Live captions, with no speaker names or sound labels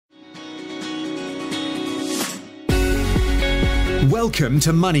Welcome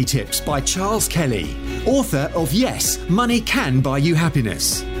to Money Tips by Charles Kelly, author of Yes, Money Can Buy You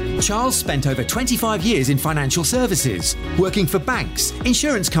Happiness. Charles spent over 25 years in financial services, working for banks,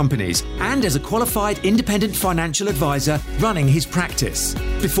 insurance companies, and as a qualified independent financial advisor running his practice,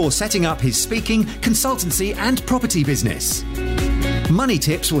 before setting up his speaking, consultancy, and property business. Money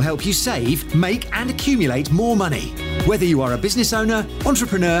Tips will help you save, make, and accumulate more money, whether you are a business owner,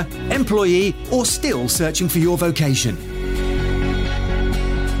 entrepreneur, employee, or still searching for your vocation.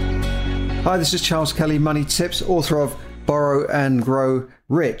 Hi, this is Charles Kelly, Money Tips, author of Borrow and Grow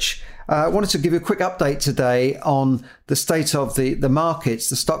Rich. I wanted to give you a quick update today on the state of the markets,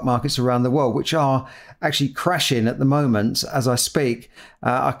 the stock markets around the world, which are actually crashing at the moment as I speak.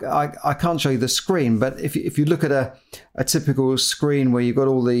 I can't show you the screen, but if you look at a typical screen where you've got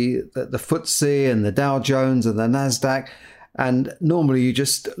all the FTSE and the Dow Jones and the NASDAQ, and normally you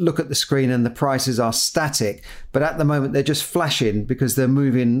just look at the screen and the prices are static, but at the moment they're just flashing because they're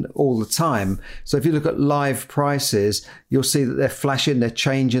moving all the time. So if you look at live prices, you'll see that they're flashing, they're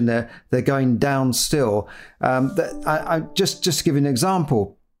changing, they're going down still. Just to give you an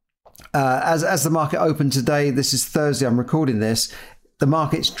example, as the market opened today, this is Thursday, I'm recording this, the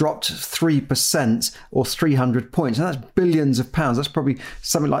market's dropped 3% or 300 points, and that's billions of pounds. That's probably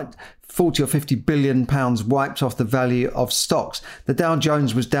something like 40 or 50 billion pounds wiped off the value of stocks. The Dow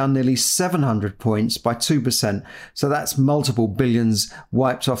Jones was down nearly 700 points by 2%. So that's multiple billions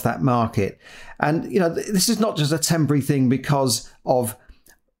wiped off that market. And, you know, this is not just a temporary thing because of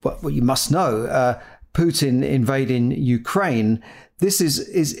what you must know, Putin invading Ukraine. This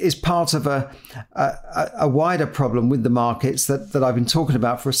is part of a wider problem with the markets that I've been talking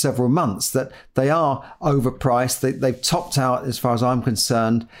about for several months, that they are overpriced. They've topped out as far as I'm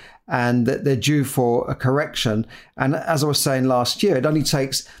concerned, and that they're due for a correction. And as I was saying last year, it only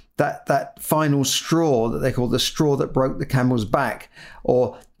takes that final straw that they call the straw that broke the camel's back,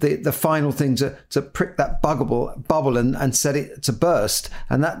 or the final thing to prick that bubble and set it to burst.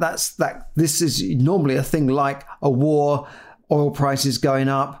 And this is normally a thing like a war, oil prices going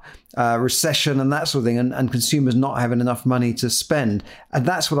up, recession and that sort of thing, and consumers not having enough money to spend. And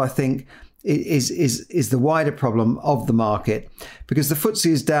that's what I think is the wider problem of the market, because the FTSE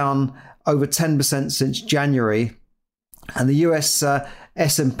is down over 10% since January, and the US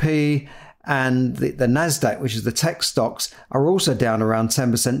S&P and the NASDAQ, which is the tech stocks, are also down around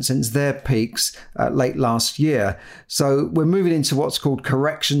 10% since their peaks late last year. So we're moving into what's called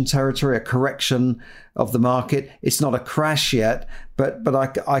correction territory, a correction of the market. It's not a crash yet, but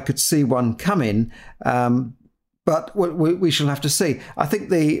I could see one coming. But we shall have to see. I think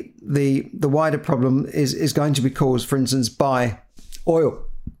the wider problem is going to be caused, for instance, by oil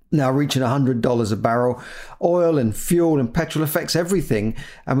now reaching $100 a barrel. Oil and fuel and petrol affects everything.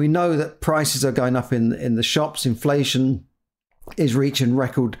 And we know that prices are going up in the shops. Inflation is reaching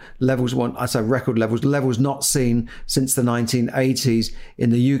record levels. Well, I say record levels not seen since the 1980s in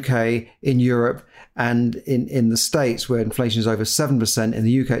the UK, in Europe, and in the States, where inflation is over 7%. In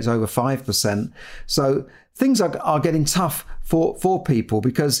the UK, it's over 5%. So things are getting tough for people,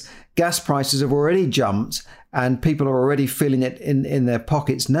 because gas prices have already jumped and people are already feeling it in their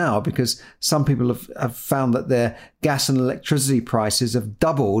pockets now, because some people have found that their gas and electricity prices have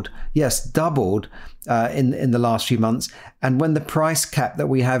doubled in the last few months. And when the price cap that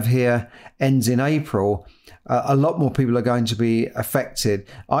we have here ends in April, a lot more people are going to be affected.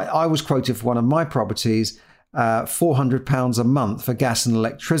 I was quoted for one of my properties, £400 a month for gas and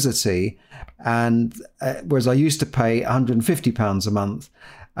electricity, and whereas I used to pay £150 a month.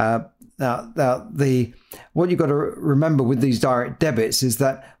 What you've got to remember with these direct debits is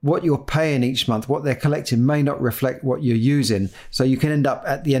that what you're paying each month, what they're collecting, may not reflect what you're using. So you can end up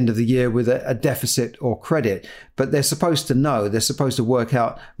at the end of the year with a deficit or credit. But they're supposed to know, they're supposed to work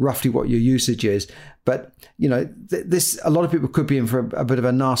out roughly what your usage is. But you know, a lot of people could be in for a bit of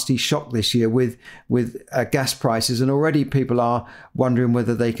a nasty shock this year with gas prices, and already people are wondering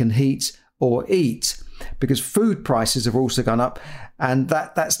whether they can heat or eat, because food prices have also gone up, and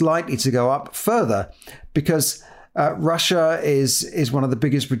that's likely to go up further, because Russia is one of the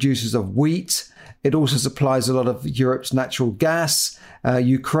biggest producers of wheat. It also supplies a lot of Europe's natural gas.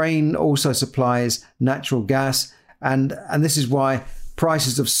 Ukraine also supplies natural gas, and this is why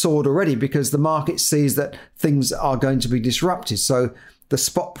prices have soared already, because the market sees that things are going to be disrupted. So the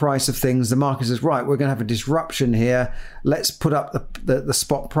spot price of things, the market says, right, we're going to have a disruption here. Let's put up the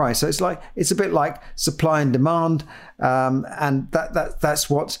spot price. So it's a bit like supply and demand, and that's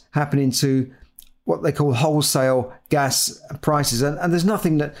what's happening to what they call wholesale gas prices. And there's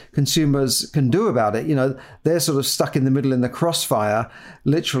nothing that consumers can do about it. You know, they're sort of stuck in the middle in the crossfire,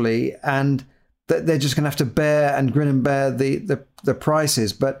 literally, and they're just going to have to bear and grin and bear the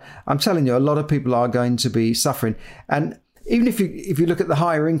prices. But I'm telling you, a lot of people are going to be suffering. And even if you look at the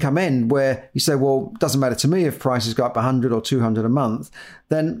higher income end, where you say, well, it doesn't matter to me if prices go up 100 or 200 a month,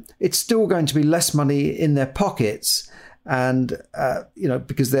 then it's still going to be less money in their pockets. And,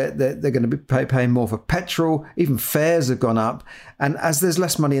 because they're going to be paying more for petrol, even fares have gone up. And as there's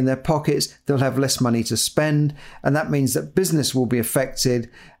less money in their pockets, they'll have less money to spend. And that means that business will be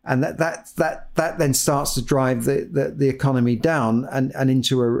affected. And that then starts to drive the economy down and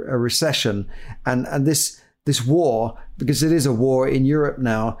into a recession. And this war, because it is a war in Europe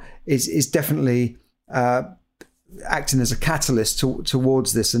now, is definitely acting as a catalyst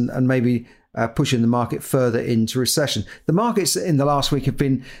towards this and maybe pushing the market further into recession. The markets in the last week have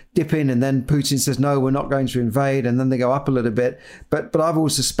been dipping, and then Putin says, no, we're not going to invade, and then they go up a little bit. But I've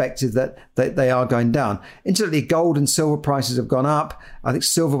always suspected that they are going down. Incidentally, gold and silver prices have gone up. I think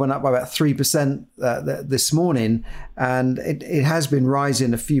silver went up by about 3% this morning, and it has been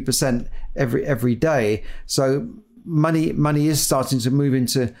rising a few percent every day. So money is starting to move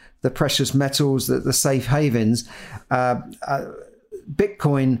into the precious metals, the safe havens.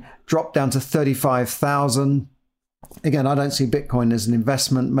 Bitcoin dropped down to 35,000. Again, I don't see Bitcoin as an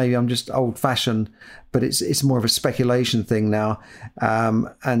investment. Maybe I'm just old-fashioned, but it's more of a speculation thing now.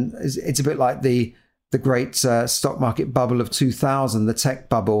 And it's a bit like the great stock market bubble of 2000, the tech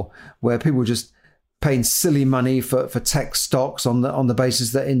bubble, where people were just paying silly money for tech stocks on the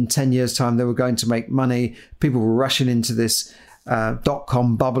basis that in 10 years' time they were going to make money. People were rushing into this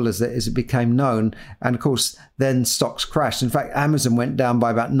 .com bubble as it became known, and of course then stocks crashed. In fact, Amazon went down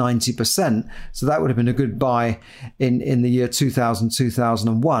by about 90%, so that would have been a good buy in the year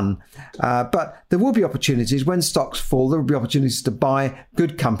 2001. But there will be opportunities when stocks fall. There will be opportunities to buy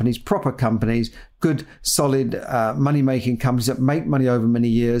good companies, proper companies, good solid money-making companies that make money over many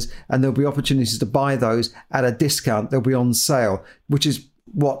years, and there'll be opportunities to buy those at a discount. They'll be on sale, which is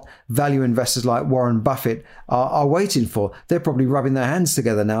what value investors like Warren Buffett are waiting for. They're probably rubbing their hands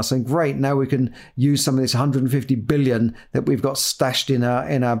together now, saying, great, now we can use some of this 150 billion that we've got stashed in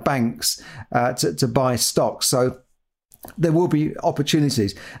our banks to buy stocks. So there will be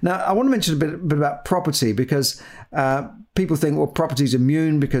opportunities. Now, I want to mention a bit about property, because people think, well, property is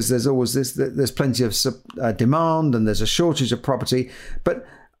immune because there's always there's plenty of demand and there's a shortage of property. But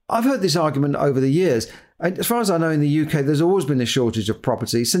I've heard this argument over the years. As far as I know, in the UK, there's always been a shortage of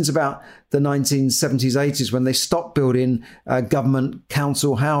property since about the 1970s, 80s, when they stopped building government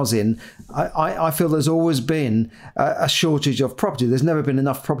council housing. I feel there's always been a shortage of property. There's never been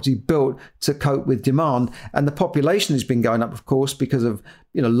enough property built to cope with demand. And the population has been going up, of course, because of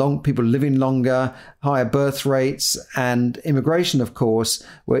people living longer, higher birth rates, and immigration, of course,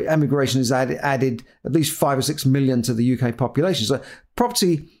 where immigration has added at least 5 or 6 million to the UK population. So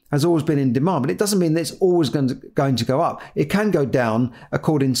property has always been in demand, but it doesn't mean that it's always going to go up. It can go down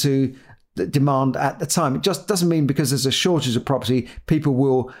according to the demand at the time. It just doesn't mean because there's a shortage of property, people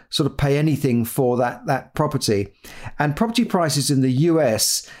will sort of pay anything for that property. And property prices in the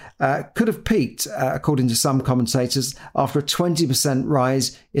US could have peaked, according to some commentators, after a 20%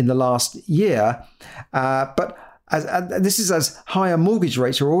 rise in the last year. But this is as higher mortgage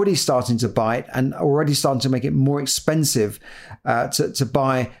rates are already starting to bite and already starting to make it more expensive to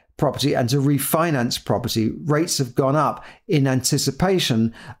buy property and to refinance property. Rates have gone up in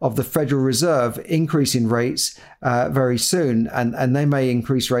anticipation of the Federal Reserve increasing rates very soon, and they may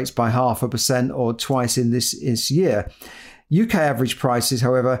increase rates by 0.5% or twice in this year. UK average prices,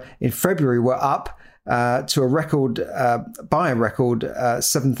 however, in February were up to a record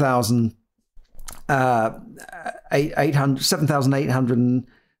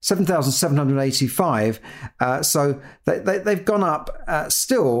 7,785. So they've gone up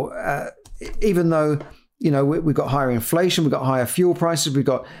still, even though, we've got higher inflation, we've got higher fuel prices, we've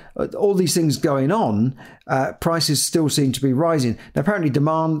got all these things going on. Prices still seem to be rising. Now, apparently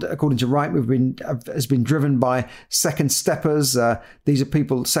demand, according to Rightmove, has been driven by second steppers. These are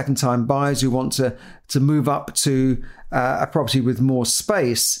people, second-time buyers who want to move up to a property with more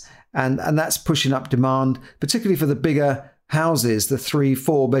space. And that's pushing up demand, particularly for the bigger houses, the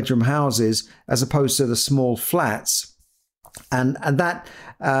 3-4 bedroom houses, as opposed to the small flats. And that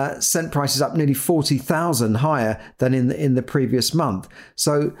sent prices up nearly 40,000 higher than in the previous month.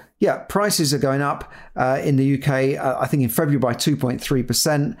 So, yeah, prices are going up in the UK, I think in February by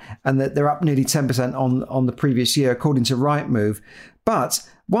 2.3%, and that they're up nearly 10% on the previous year, according to Rightmove. But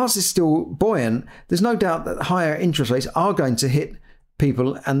whilst it's still buoyant, there's no doubt that higher interest rates are going to hit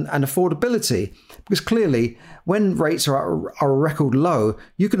people and affordability. Because clearly, when rates are a record low,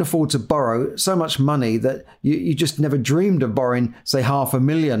 you can afford to borrow so much money that you just never dreamed of borrowing, say,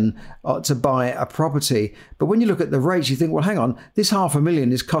 $500,000 to buy a property. But when you look at the rates, you think, well, hang on, this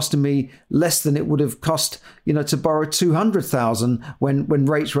 $500,000 is costing me less than it would have cost, to borrow $200,000 when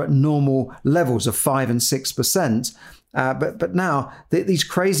rates were at normal levels of 5 and 6%. But now these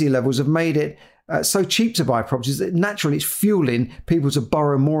crazy levels have made it so cheap to buy properties that naturally it's fueling people to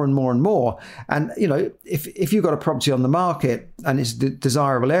borrow more and more and more. And, if you've got a property on the market and it's a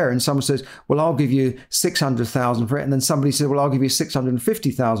desirable area and someone says, well, I'll give you $600,000 for it. And then somebody says, well, I'll give you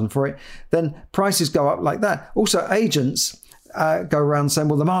 $650,000 for it. Then prices go up like that. Also, agents go around saying,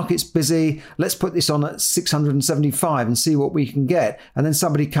 well, the market's busy, let's put this on at 675 and see what we can get. And then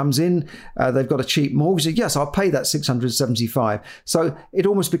somebody comes in, they've got a cheap mortgage, yes, I'll pay that 675. So it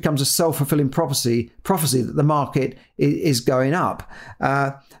almost becomes a self-fulfilling prophecy that the market is going up.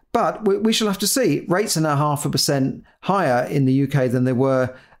 But we shall have to see. Rates are now 0.5% higher in the UK than they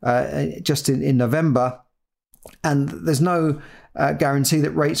were just in November. And there's no guarantee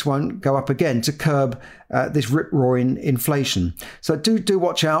that rates won't go up again to curb this rip-roaring inflation. So do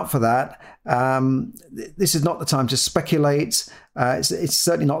watch out for that. This is not the time to speculate. It's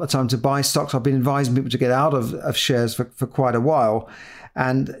certainly not the time to buy stocks. I've been advising people to get out of shares for quite a while.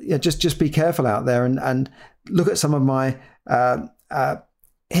 And just be careful out there and look at some of my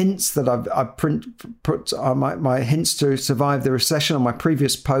hints that I've put my hints to survive the recession on my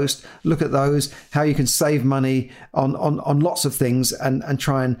previous post. Look at those, how you can save money on lots of things and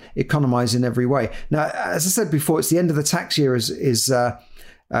try and economize in every way. Now, as I said before, it's the end of the tax year is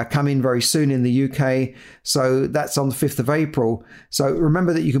coming very soon in the UK. So that's on the 5th of April. So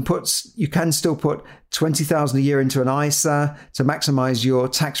remember that you can still put $20,000 a year into an ISA to maximize your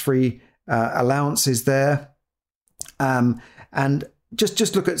tax-free allowances there. And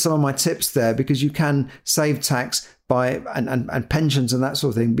just look at some of my tips there, because you can save tax by and pensions and that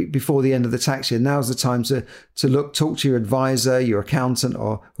sort of thing before the end of the tax year. Now's the time to talk to your advisor, your accountant,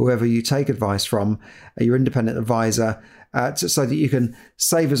 or whoever you take advice from, your independent advisor, so that you can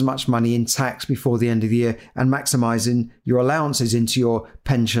save as much money in tax before the end of the year and maximizing your allowances into your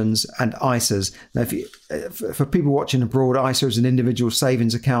pensions and ISAs. Now, for people watching abroad, ISA is an individual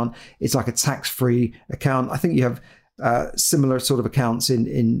savings account. It's like a tax-free account. I think you have similar sort of accounts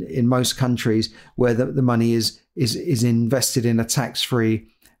in most countries where the money is invested in a tax-free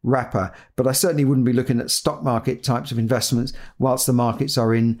wrapper. But I certainly wouldn't be looking at stock market types of investments whilst the markets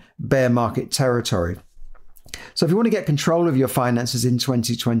are in bear market territory. So if you want to get control of your finances in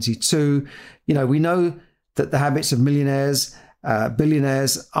 2022, we know that the habits of millionaires,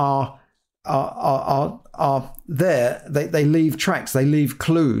 billionaires are there. They leave tracks, they leave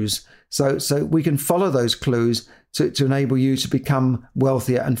clues. So we can follow those clues to enable you to become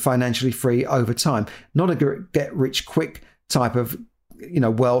wealthier and financially free over time. Not a get rich quick type of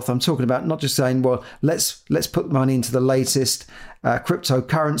wealth. I'm talking about not just saying, well, let's put money into the latest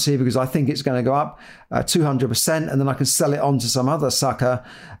cryptocurrency because I think it's going to go up 200%, and then I can sell it on to some other sucker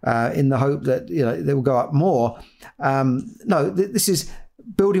in the hope that they will go up more. No, this is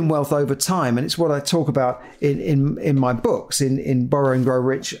building wealth over time, and it's what I talk about in my books, in Borrow and Grow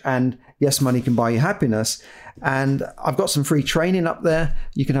Rich and Yes, Money Can Buy You Happiness. And I've got some free training up there.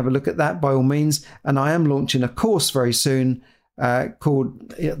 You can have a look at that by all means. And I am launching a course very soon called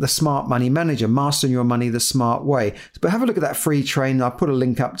The Smart Money Manager, Mastering Your Money the Smart Way. But have a look at that free training. I'll put a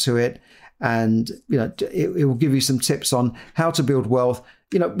link up to it, and it will give you some tips on how to build wealth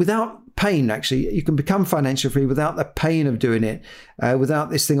without pain. Actually, you can become financially free without the pain of doing it, without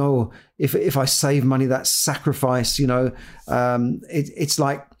this thing, if I save money, that's sacrifice. It's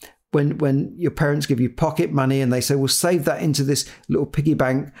like when your parents give you pocket money and they say, well, save that into this little piggy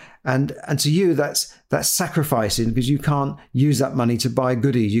bank, and to you that's sacrificing, because you can't use that money to buy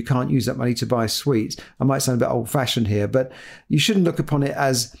goodies, you can't use that money to buy sweets. I might sound a bit old-fashioned here, but you shouldn't look upon it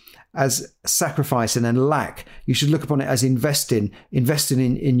as sacrificing and lack. You should look upon it as investing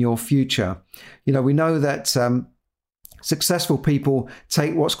in your future. We know that successful people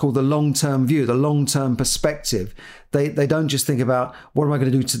take what's called the long-term view, the long-term perspective. They don't just think about, what am I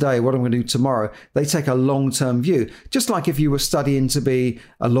going to do today? What am I going to do tomorrow? They take a long-term view. Just like if you were studying to be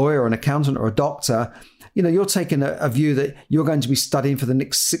a lawyer, an accountant, or a doctor, you're taking a view that you're going to be studying for the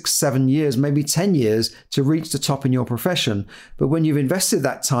next 6-7 years, maybe 10 years to reach the top in your profession. But when you've invested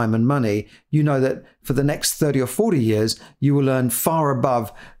that time and money, that for the next 30 or 40 years, you will earn far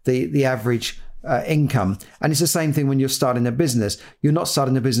above the average income. And it's the same thing when you're starting a business. You're not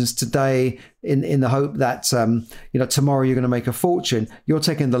starting a business today in the hope that tomorrow you're going to make a fortune. You're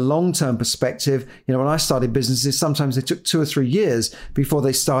taking the long-term perspective. When I started businesses, sometimes it took 2 or 3 years before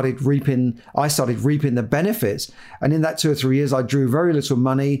I started reaping the benefits. And in that 2 or 3 years, I drew very little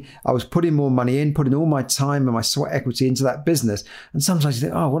money. I was putting more money in, putting all my time and my sweat equity into that business. And sometimes you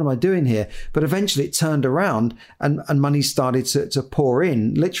think, oh, what am I doing here? But eventually it turned around and money started to pour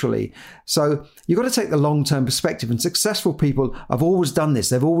in, literally. So you've got to take the long-term perspective. And successful people have always done this.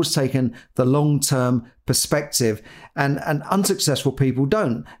 They've always taken the long-term perspective, and unsuccessful people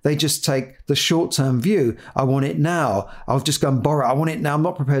don't. They just take the short-term view. I want it now. I'll just go and borrow. I want it now. I'm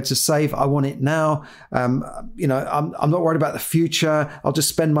not prepared to save. I want it now. I'm not worried about the future. I'll just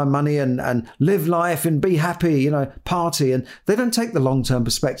spend my money and live life and be happy, party. And they don't take the long-term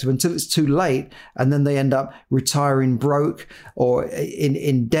perspective until it's too late. And then they end up retiring broke or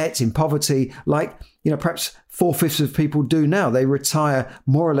in debt, in poverty, like, perhaps 4/5 of people do now. They retire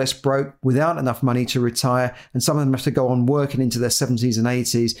more or less broke without enough money to retire. And some of them have to go on working into their 70s and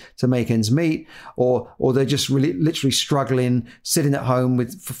 80s to make ends meet, or they're just really literally struggling, sitting at home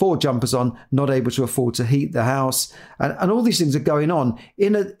with 4 jumpers on, not able to afford to heat the house. And all these things are going on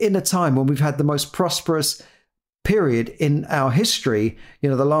in a time when we've had the most prosperous period in our history.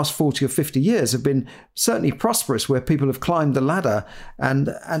 The last 40 or 50 years have been certainly prosperous, where people have climbed the ladder,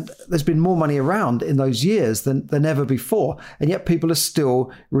 and there's been more money around in those years than ever before. And yet people are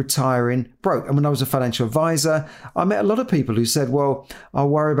still retiring broke. And when I was a financial advisor, I met a lot of people who said, well, I'll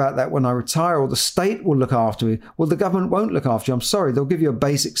worry about that when I retire, or the state will look after me. Well, the government won't look after you. I'm sorry. They'll give you a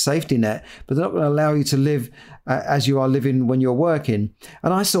basic safety net, but they're not going to allow you to live as you are living when you're working.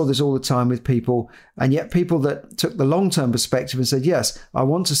 And I saw this all the time with people, and yet people that took the long-term perspective and said, yes, I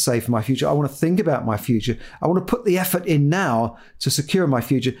want to save for my future. I want to think about my future. I want to put the effort in now to secure my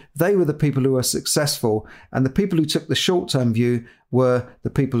future. They were the people who were successful. And the people who took the short-term view were the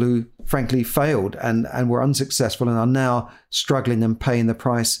people who frankly failed and were unsuccessful and are now struggling and paying the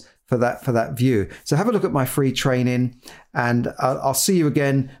price for that view. So have a look at my free training, and I'll see you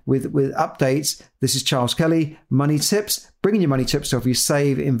again with updates. This is Charles Kelly, Money Tips, bringing you money tips to help you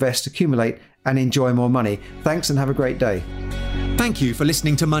save, invest, accumulate, and enjoy more money. Thanks, and have a great day. Thank you for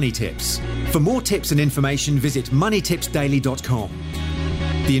listening to Money Tips. For more tips and information, visit moneytipsdaily.com.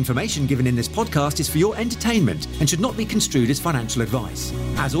 The information given in this podcast is for your entertainment and should not be construed as financial advice.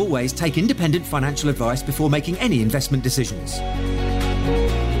 As always, take independent financial advice before making any investment decisions.